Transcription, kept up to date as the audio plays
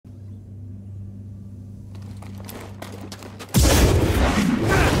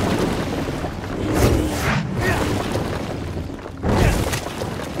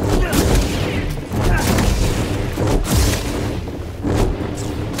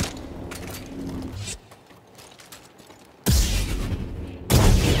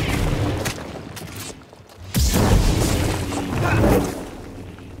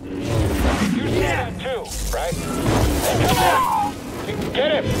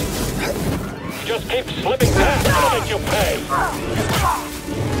Just keep slipping back. I'll make you pay.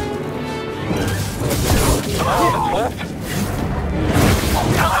 What's left?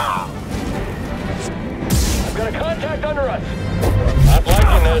 I've got a contact under us. Not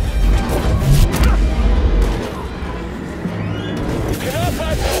liking this. You cannot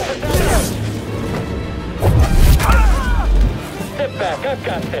bypass the down. Step back. I've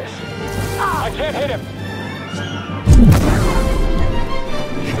got this. I can't hit him.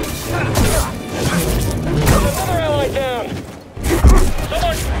 Another ally down!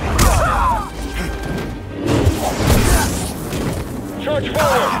 Someone! Charge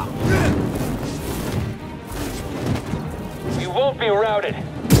forward! You won't be routed.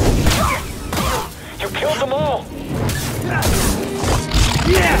 You killed them all!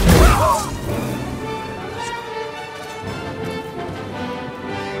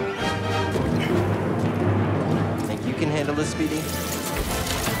 Think you can handle this, Speedy?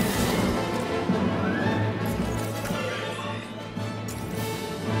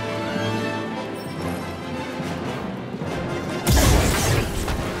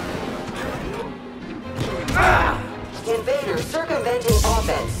 Invaders circumventing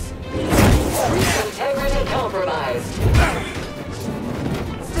offense. Integrity compromised.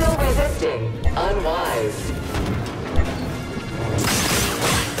 Still resisting. Unwise.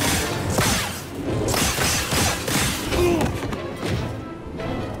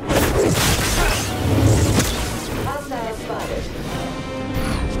 Hostile spotted.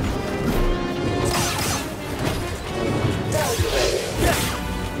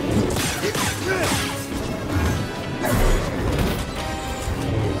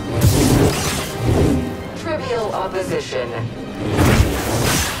 Trivial opposition.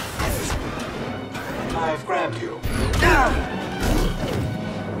 I've grabbed you.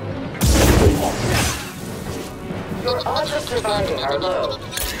 Your odds of surviving are low.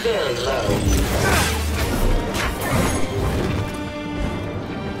 Very low.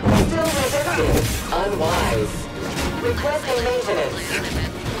 Still resisting. Unwise. Requesting maintenance.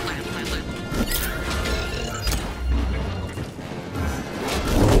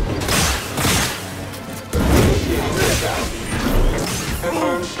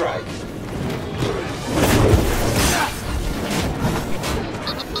 Confirmed strike.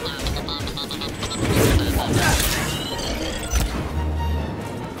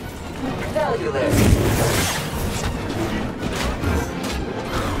 Valueless.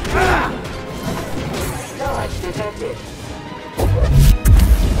 Dodge detected.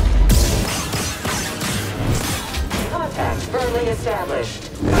 Contact firmly established.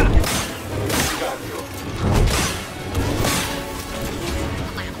 Got you.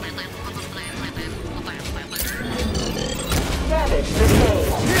 Damage sustained.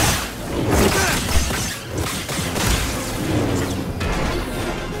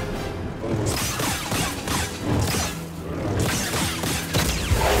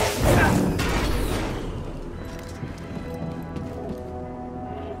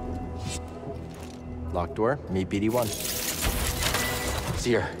 Locked door, meet BD1.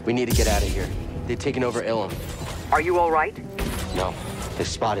 Seer, we need to get out of here. They've taken over Ilum. Are you all right? No, they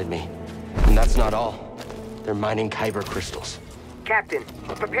spotted me. And that's not all. They're mining Kyber crystals. Captain,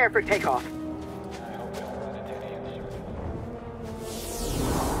 prepare for takeoff.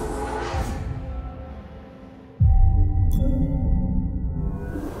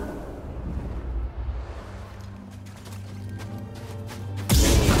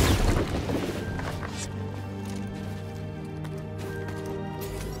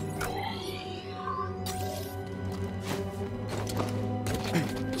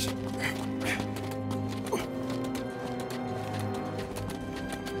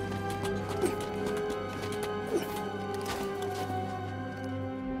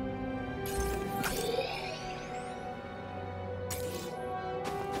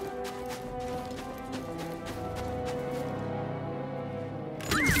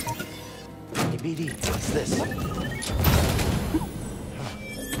 BD, what's this?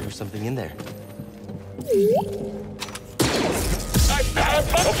 There's something in there.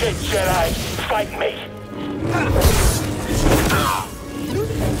 Okay, Jedi, fight me.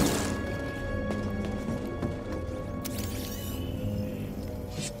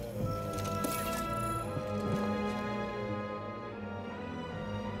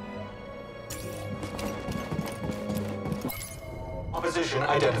 Opposition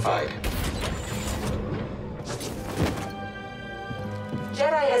identified.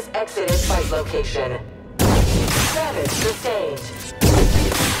 Jedi has exited fight location. Damage sustained.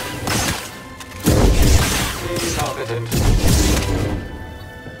 Incompetent.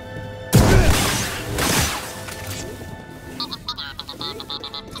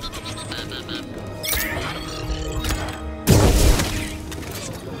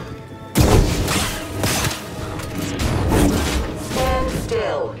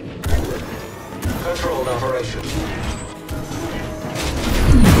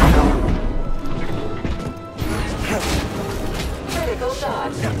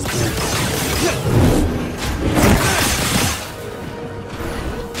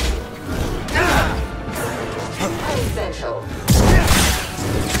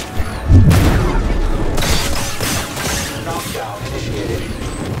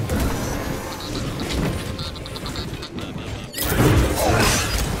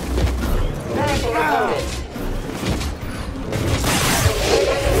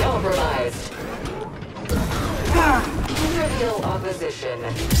 Material opposition.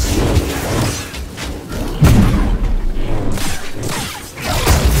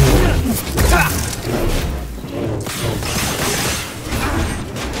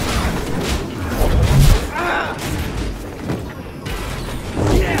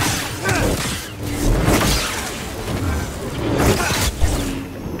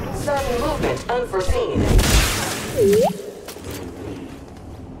 Sudden movement unforeseen. Yeah.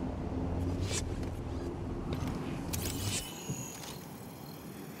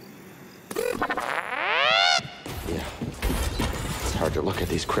 It's hard to look at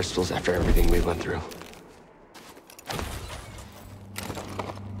these crystals after everything we went through. I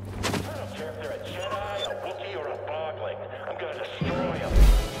don't care if they're a Jedi, a Wookiee, or a Bogling. I'm gonna destroy them.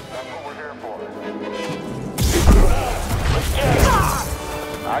 That's what we're here for. Let's get him!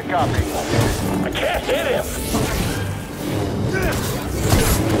 I copy. I can't hit him!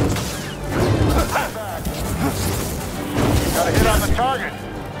 Got a hit on the target.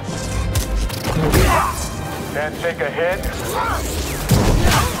 Can't take a hit.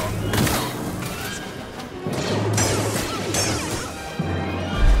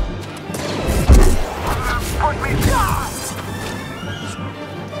 Put me down!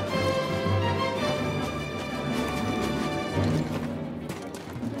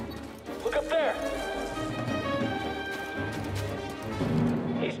 Look up there!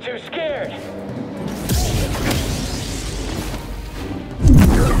 He's too scared!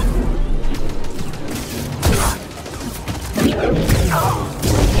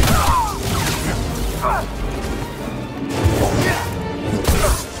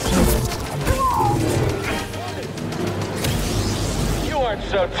 You aren't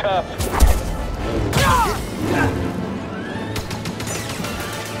so tough.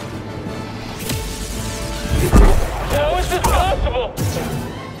 How is this possible?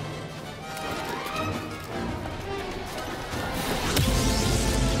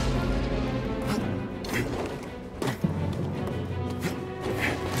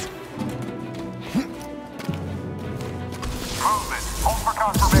 Movement. Hold for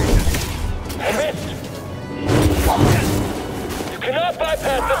confirmation. I missed. You cannot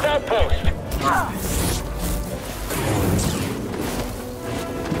bypass this outpost.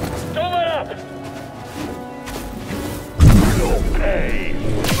 Don't let up. Hey.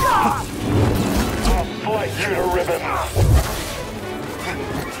 I'll slice you to ribbons.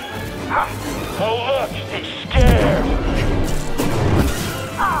 Oh look, he's scared.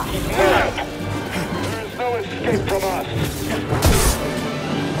 He's mad. There is no escape from us.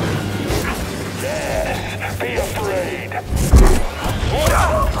 Yes, be afraid.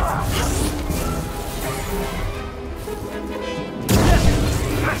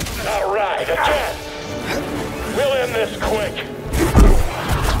 All right, again. We'll end this quick.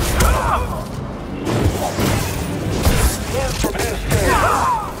 Learn from his failure.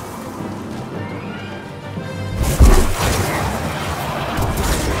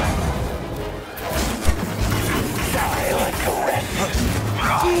 Die like the rest.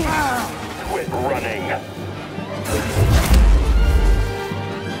 Quit running.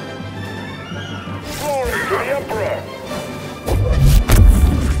 Glory to the Emperor.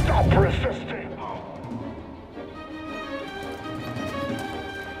 Stop resisting.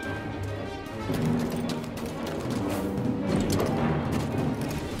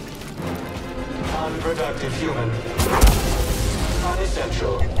 Unproductive human.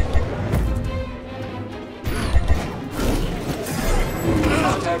 Unessential.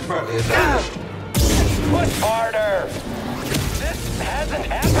 Contact firmly established. Push harder. This hasn't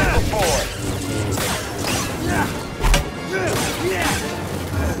happened before.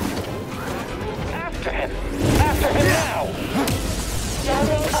 After him. After him now.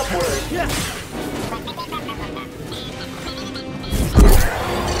 Jabbing upward.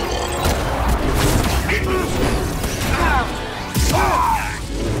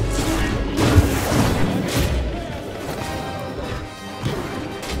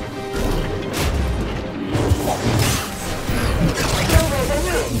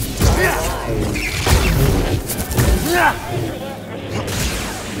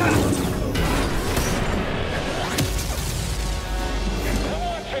 I'm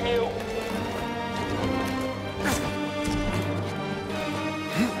watching you.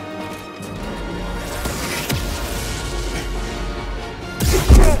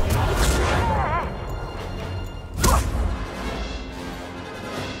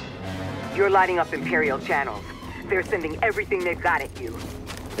 You're lighting up Imperial channels. They're sending everything they've got at you.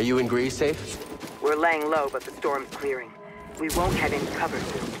 Are you in Grease safe? We're laying low, but the storm's clearing. We won't have any cover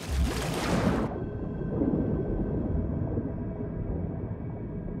soon.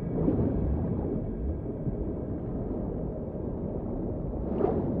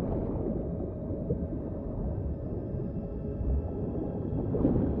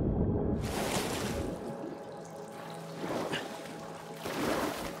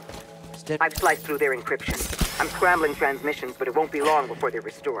 it? I've sliced through their encryption. I'm scrambling transmissions, but it won't be long before they're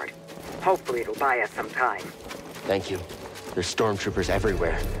restored. Hopefully it'll buy us some time. Thank you. There's stormtroopers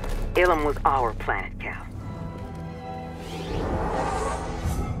everywhere. Ilum was our planet, Cal.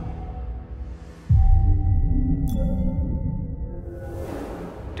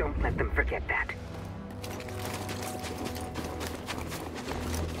 Don't let them forget that.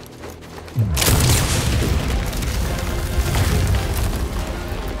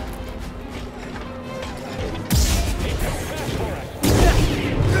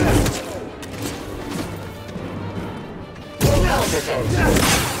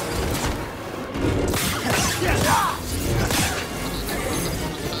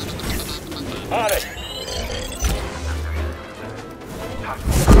 On it!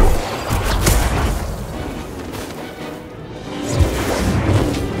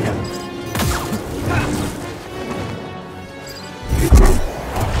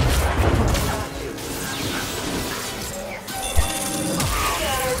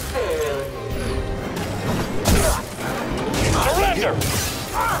 Surrender!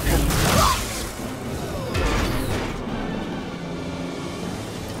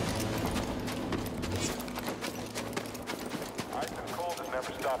 Ice and cold has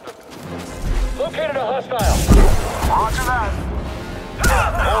never stopped us. Located a hostile. Roger that.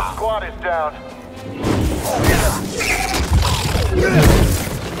 Whole squad is down.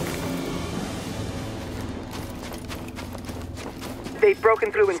 They've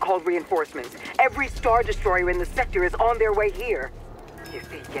broken through and called reinforcements. Every Star Destroyer in the sector is on their way here. If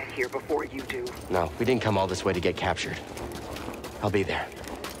they get here before you do. No, we didn't come all this way to get captured. I'll be there.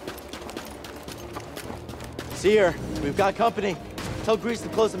 Seer, we've got company. Tell Grease to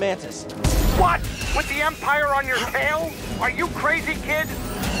close the Mantis. What? With the Empire on your tail? Are you crazy, kid?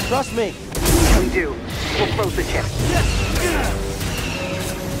 Trust me. We do. We'll close the chip.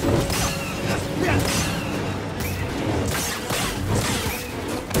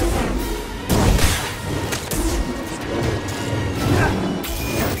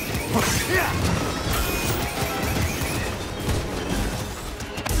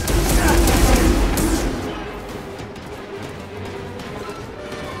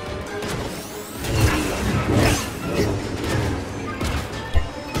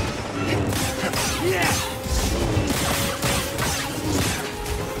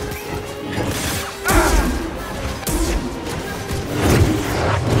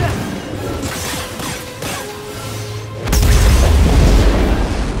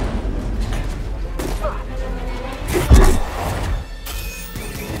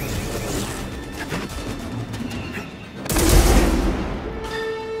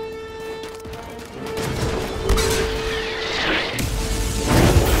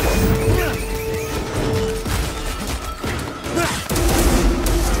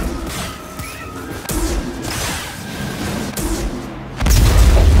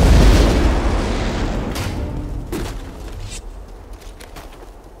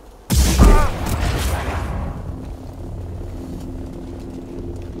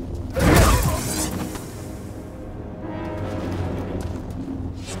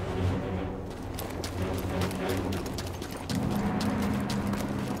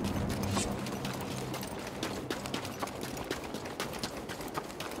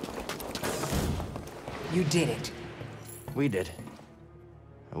 You did it. We did.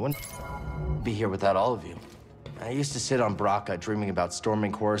 I wouldn't be here without all of you. I used to sit on Braca dreaming about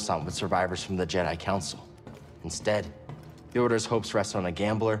storming Coruscant with survivors from the Jedi Council. Instead, the Order's hopes rest on a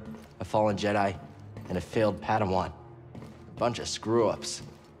gambler, a fallen Jedi, and a failed Padawan. Bunch of screw-ups.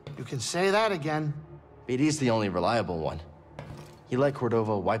 You can say that again. BD's the only reliable one. He let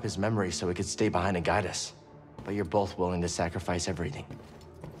Cordova wipe his memory so he could stay behind and guide us. But you're both willing to sacrifice everything.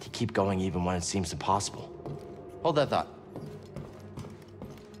 To keep going even when it seems impossible. Hold that thought.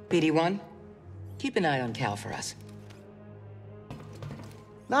 BD1, keep an eye on Cal for us.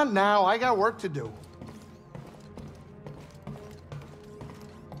 Not now, I got work to do.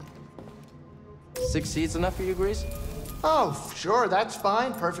 6 seats enough for you, Grease? Oh, sure, that's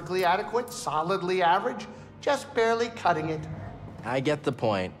fine. Perfectly adequate, solidly average, just barely cutting it. I get the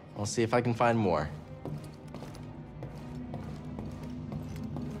point. I'll see if I can find more.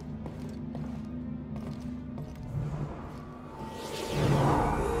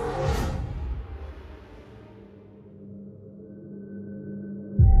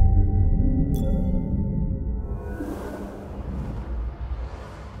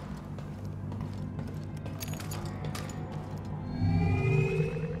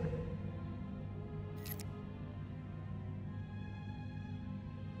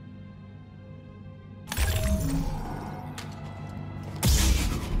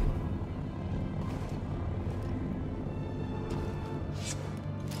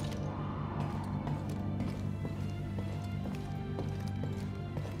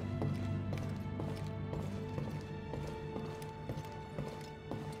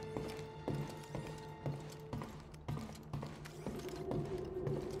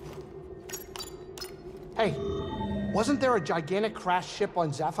 Hey, wasn't there a gigantic crashed ship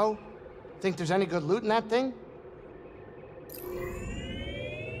on Zepho? Think there's any good loot in that thing?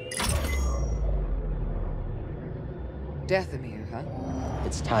 Dathomir, huh?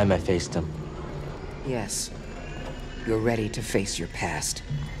 It's time I faced him. Yes. You're ready to face your past.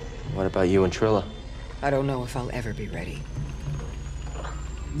 What about you and Trilla? I don't know if I'll ever be ready.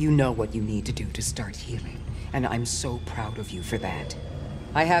 You know what you need to do to start healing, and I'm so proud of you for that.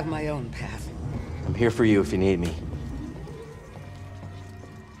 I have my own path. I'm here for you if you need me.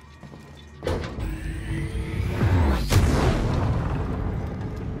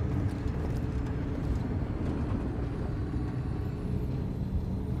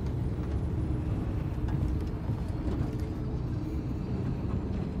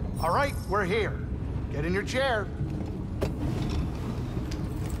 All right, we're here. Get in your chair.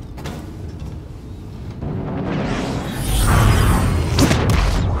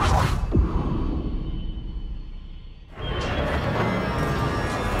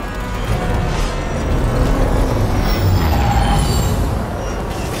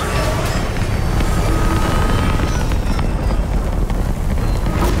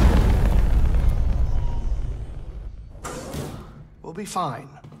 We'll be fine.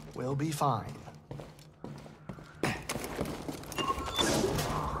 We'll be fine.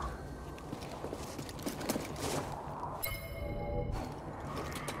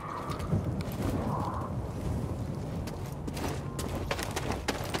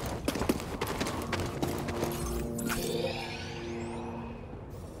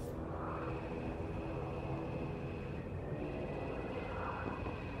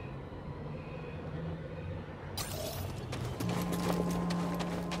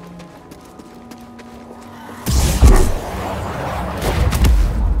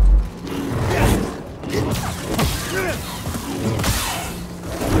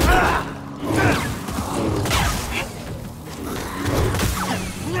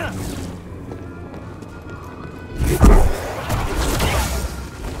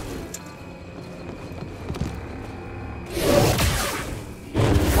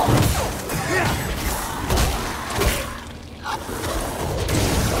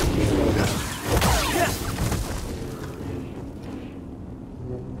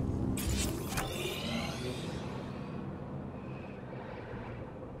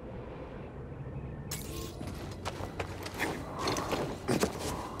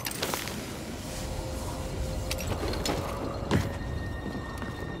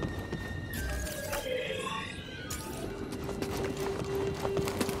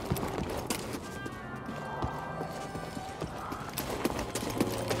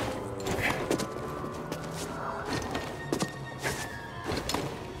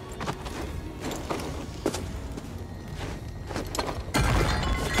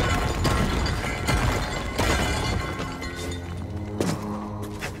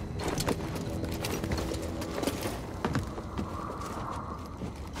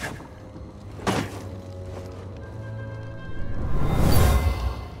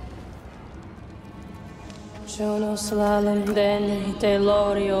 Jono slalom den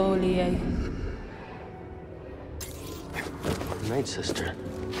telorio liei. Night Sister,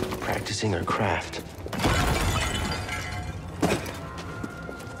 practicing her craft.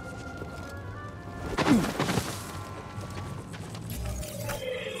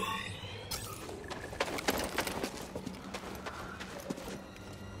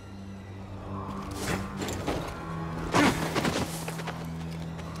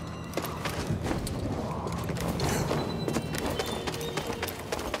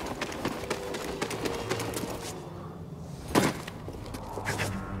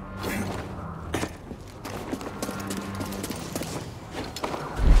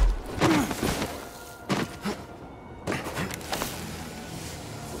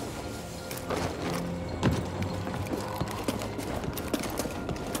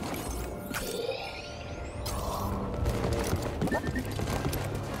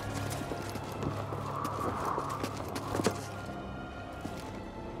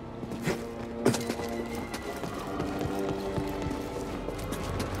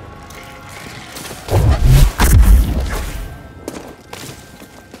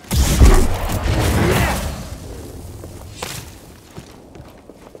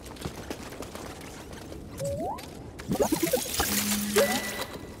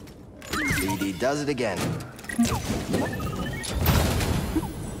 BD does it again.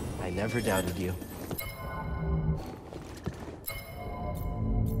 I never doubted you.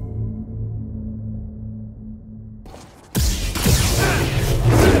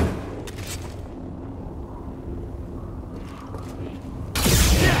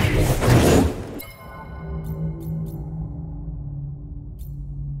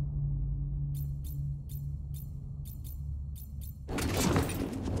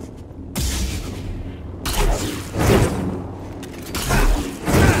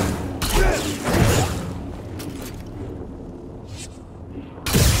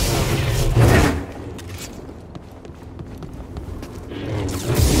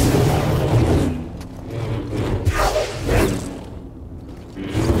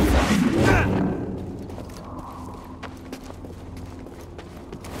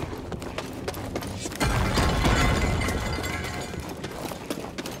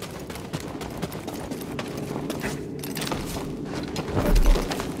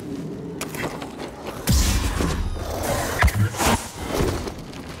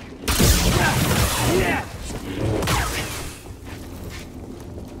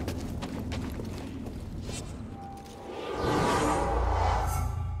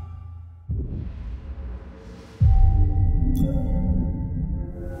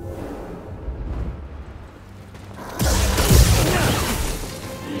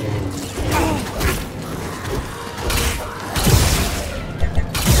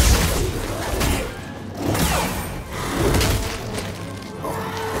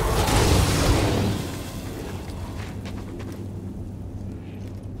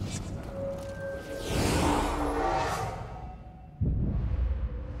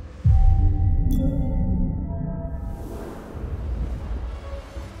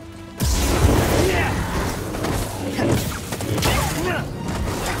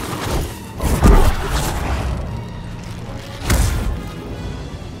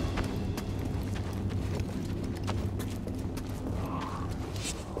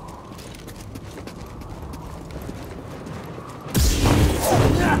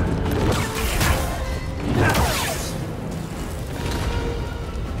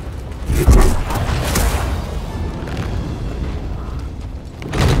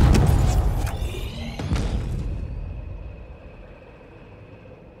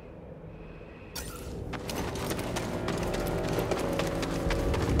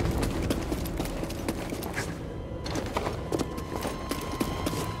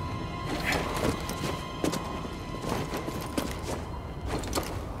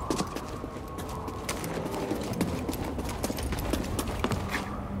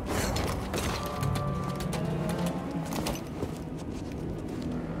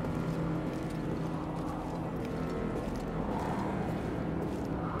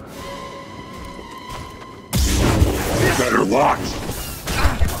 Better watch.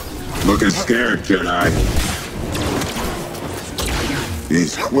 Looking scared, Jedi.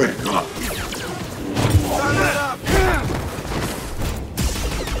 He's quick, huh?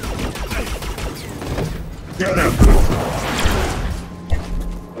 Get him!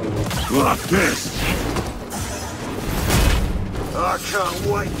 Lock this! I can't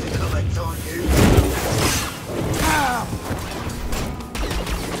wait to collect on you.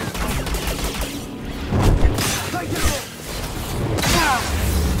 Take it off!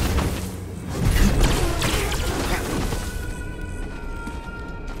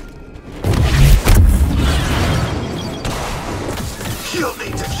 You'll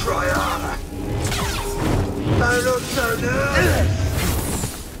need to try harder. I don't so nervous.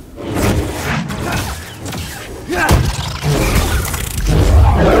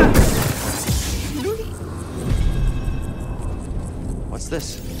 What's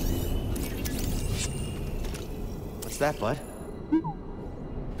this? What's that, bud?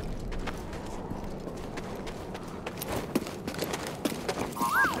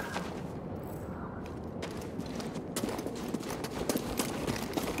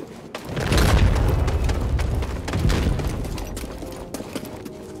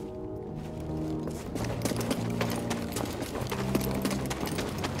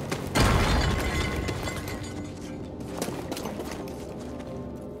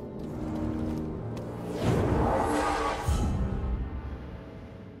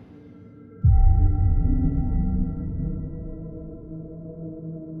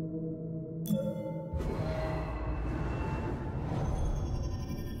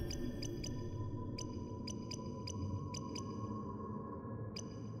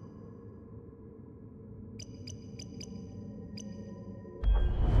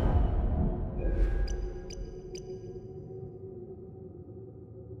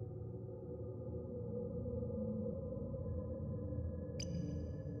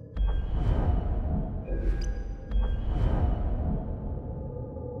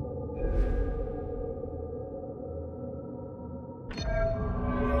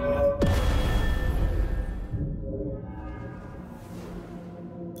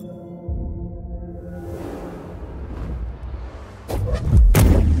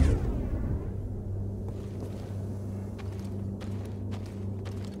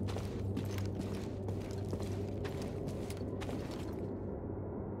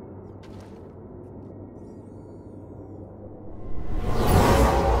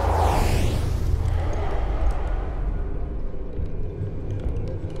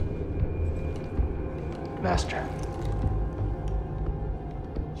 Master.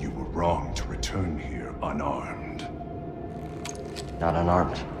 You were wrong to return here unarmed. Not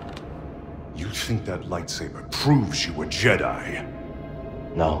unarmed. You think that lightsaber proves you a Jedi?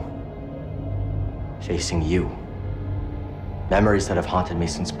 No. Facing you. Memories that have haunted me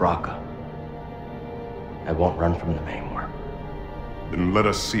since Braca. I won't run from them anymore. Then let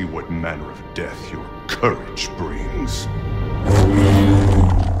us see what manner of death your courage brings.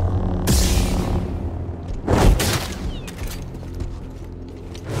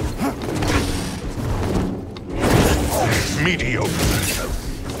 Mediocre.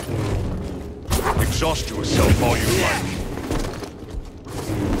 Exhaust yourself all you like.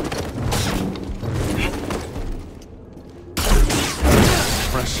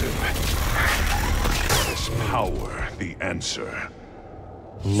 Impressive. Is power the answer?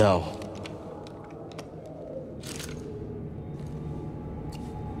 No.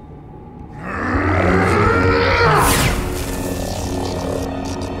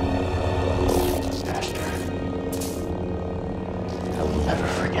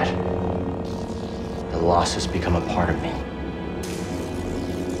 Has become a part of me.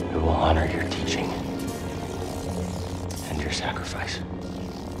 I will honor your teaching and your sacrifice.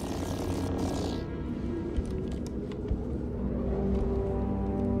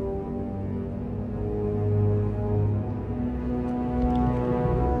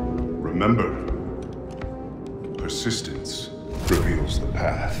 Remember, persistence reveals the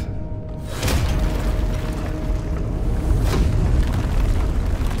path.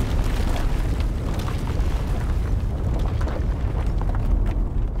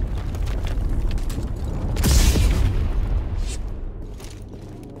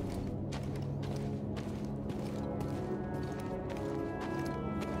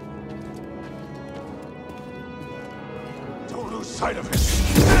 Sight of him.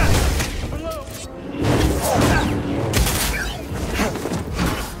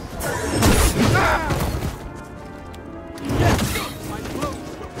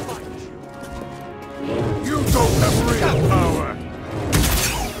 You don't have real power.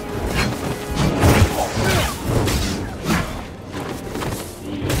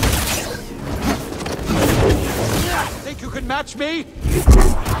 catch me?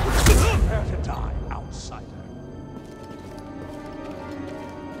 Prepare to die, outsider.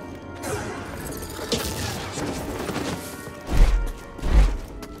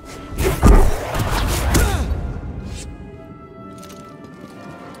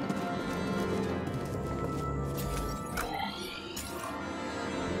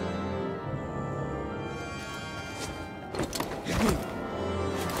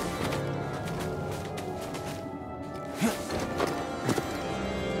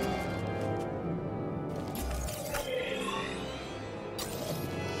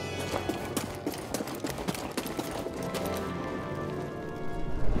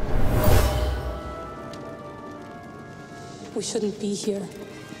 We shouldn't be here.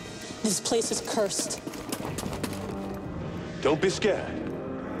 This place is cursed. Don't be scared.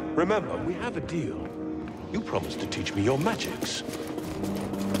 Remember, we have a deal. You promised to teach me your magics.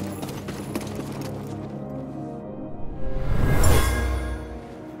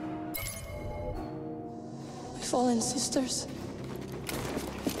 My fallen sisters.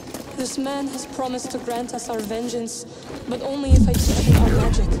 This man has promised to grant us our vengeance, but only if I teach him our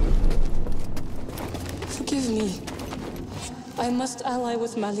magic. Forgive me. I must ally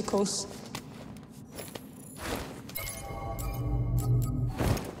with Malicos.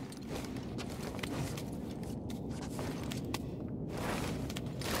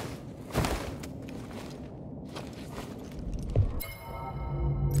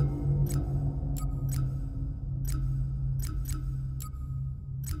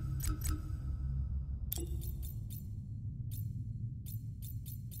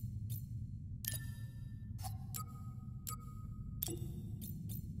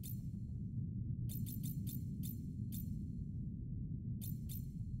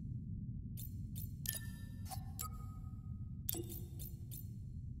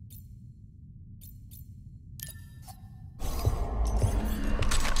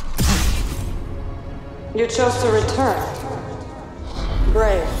 You chose to return.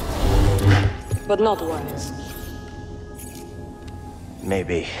 Brave, but not wise.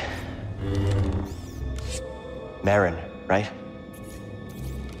 Maybe. Marin, right?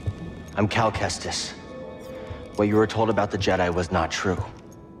 I'm Cal Kestis. What you were told about the Jedi was not true.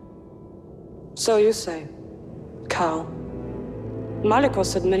 So you say. Cal. Malicos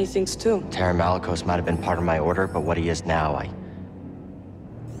said many things too. Terran Malicos might have been part of my order, but what he is now, I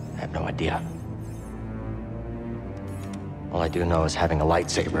have no idea. All I do know is having a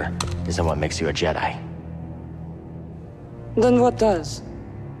lightsaber isn't what makes you a Jedi. Then what does?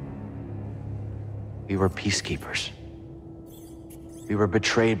 We were peacekeepers. We were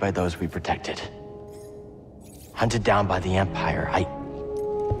betrayed by those we protected. Hunted down by the Empire.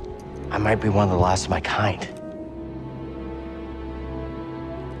 I might be one of the last of my kind.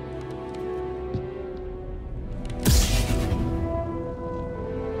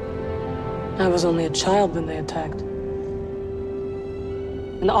 I was only a child when they attacked.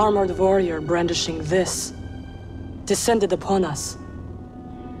 An armored warrior brandishing this descended upon us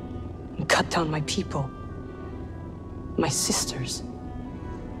and cut down my people, my sisters,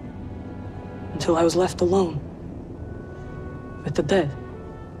 until I was left alone with the dead.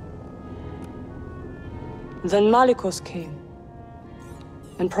 Then Malicos came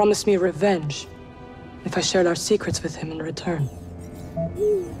and promised me revenge if I shared our secrets with him in return.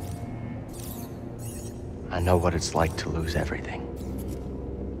 I know what it's like to lose everything.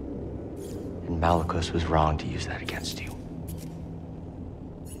 And Malicos was wrong to use that against you.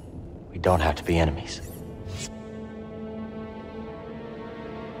 We don't have to be enemies.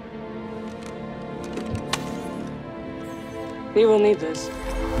 We will need this.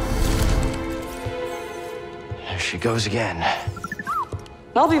 There she goes again.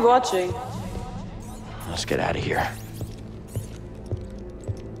 I'll be watching. Let's get out of here.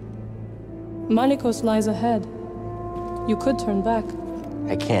 Malicos lies ahead. You could turn back.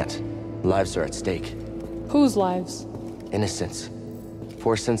 I can't. Lives are at stake. Whose lives? Innocents.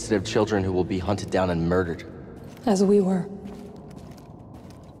 Force-sensitive children who will be hunted down and murdered. As we were.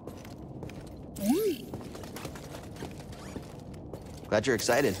 Glad you're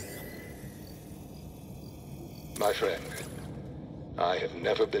excited. My friend, I have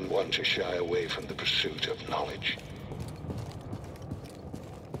never been one to shy away from the pursuit of knowledge.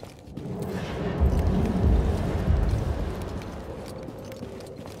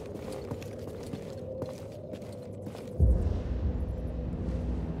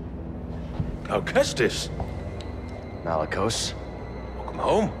 Cal Kestis. Malicos. Welcome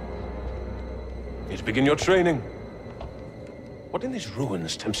home. Need to begin your training. What in these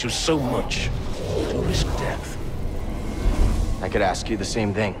ruins tempts you so much to risk death? I could ask you the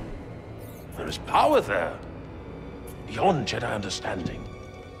same thing. There is power there. beyond Jedi understanding.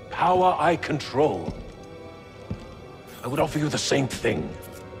 Power I control. I would offer you the same thing.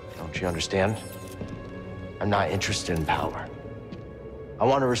 Don't you understand? I'm not interested in power. I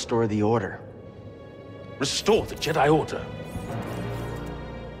want to restore the Order. Restore the Jedi Order?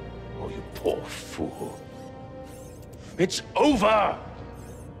 Oh, you poor fool. It's over!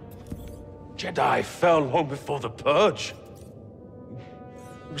 Jedi fell long before the Purge.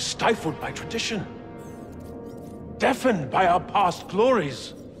 We were stifled by tradition. Deafened by our past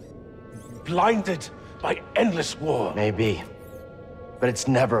glories. Blinded by endless war. Maybe. But it's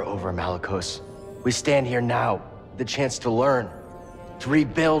never over, Malicos. We stand here now, with the chance to learn. To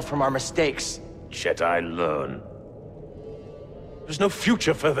rebuild from our mistakes. Jedi learn. There's no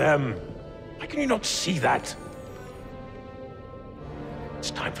future for them. Why can you not see that?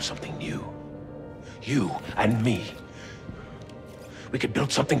 It's time for something new. You and me. We could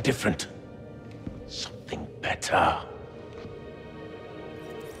build something different. Something better.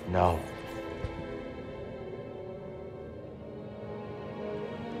 No.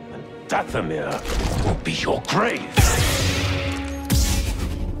 And Dathomir will be your grave.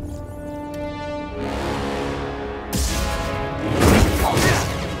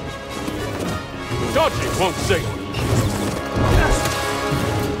 Dodging won't save you.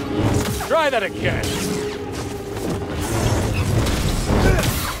 Try that again.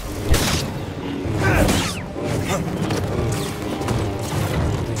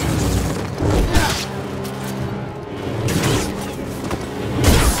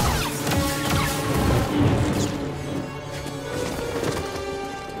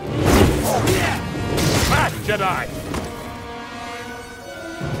 Back, Jedi!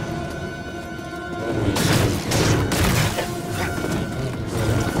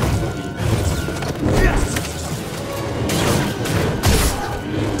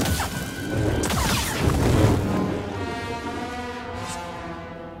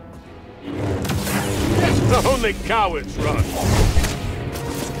 Only cowards run.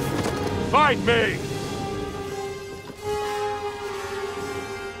 Fight me!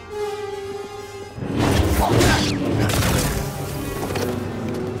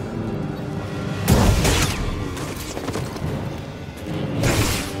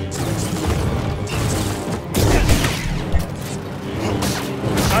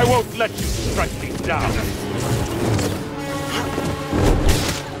 I won't let you strike me down.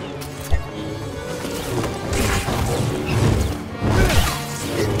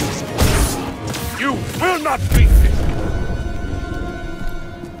 You will not beat me!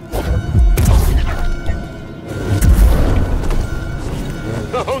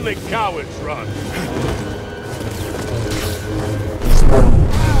 Only cowards run.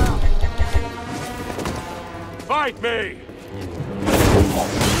 Fight me!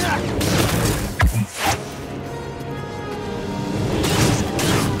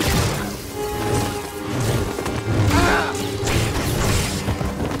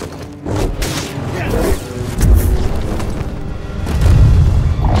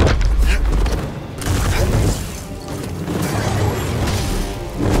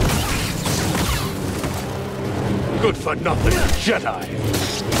 Good for nothing, Jedi!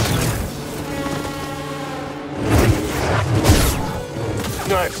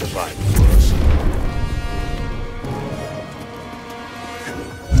 I've survived worse.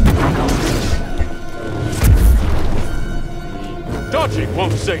 Dodging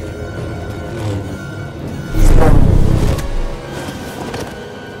won't save you.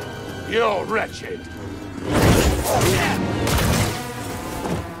 You're wretched.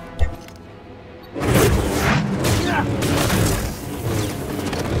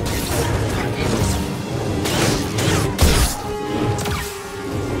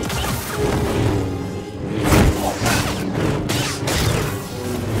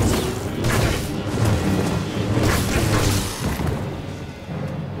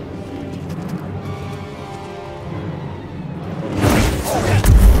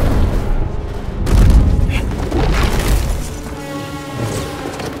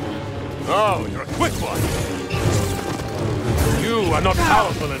 Oh, you're a quick one. You are not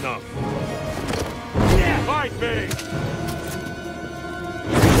powerful enough. Fight me!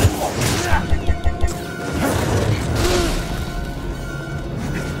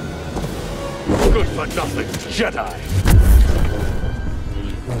 Good for nothing, Jedi.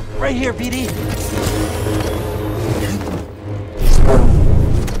 Right here, BD.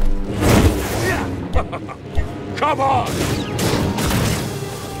 Come on!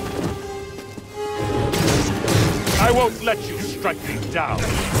 I won't let you strike me down.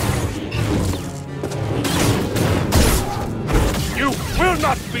 You will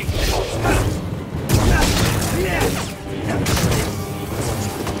not beat me!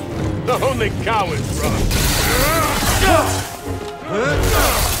 Only cowards run.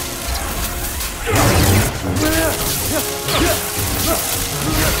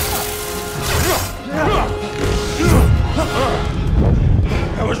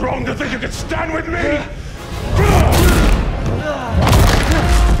 I was wrong to think you could stand with me!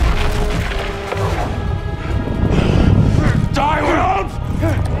 Die, world!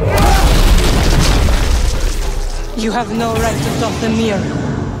 You have no right to Dathomir.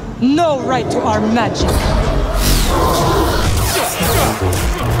 No right to our magic.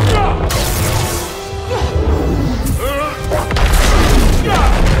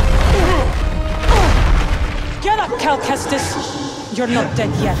 Get up, Cal Kestis. You're not dead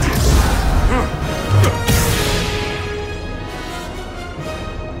yet.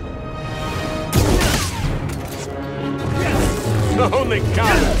 Only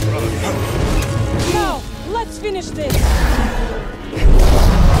cowards run. Now, let's finish this.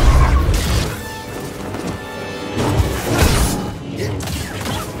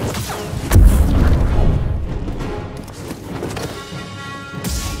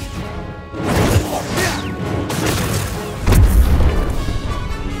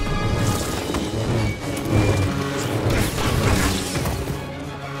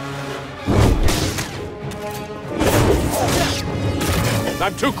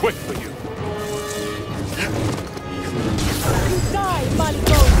 I'm too quick for you. Die,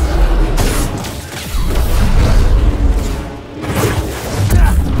 Malgos!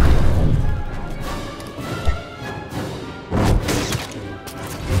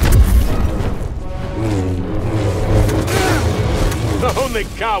 Only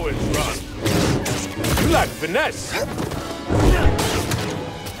cowards run. You lack finesse.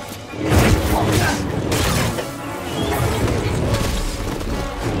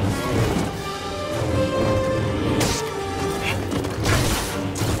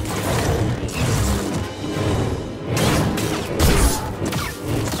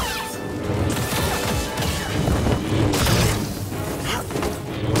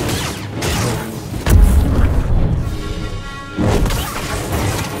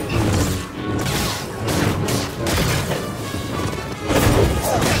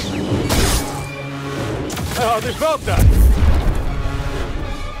 I hardly felt that.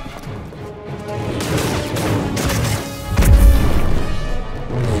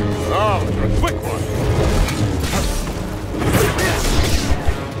 Oh, you're a quick one.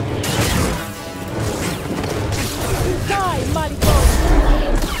 Die, Malgos!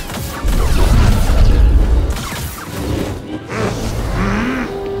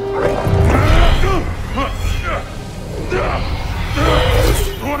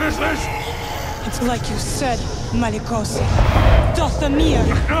 What is this? It's like you said, Malgos. Dathomir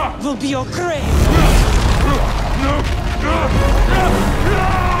will be your grave.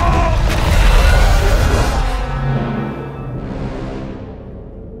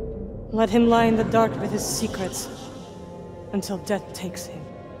 Let him lie in the dark with his secrets until death takes him.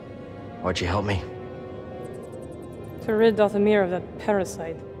 Why'd you help me? To rid Dathomir of that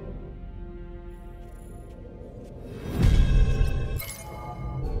parasite.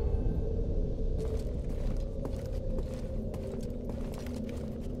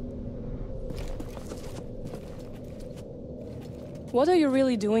 What are you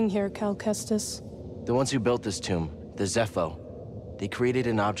really doing here, Cal Kestis? The ones who built this tomb, the Zepho, they created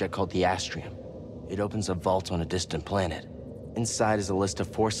an object called the Astrium. It opens a vault on a distant planet. Inside is a list of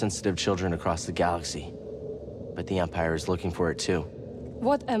Force-sensitive children across the galaxy. But the Empire is looking for it too.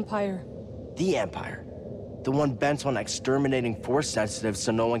 What Empire? The Empire. The one bent on exterminating Force-sensitive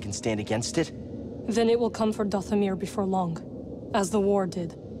so no one can stand against it? Then it will come for Dathomir before long, as the war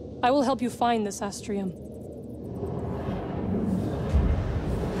did. I will help you find this Astrium.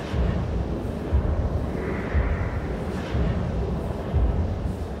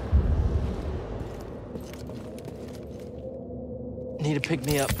 Need to pick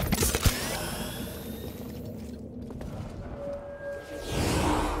me up.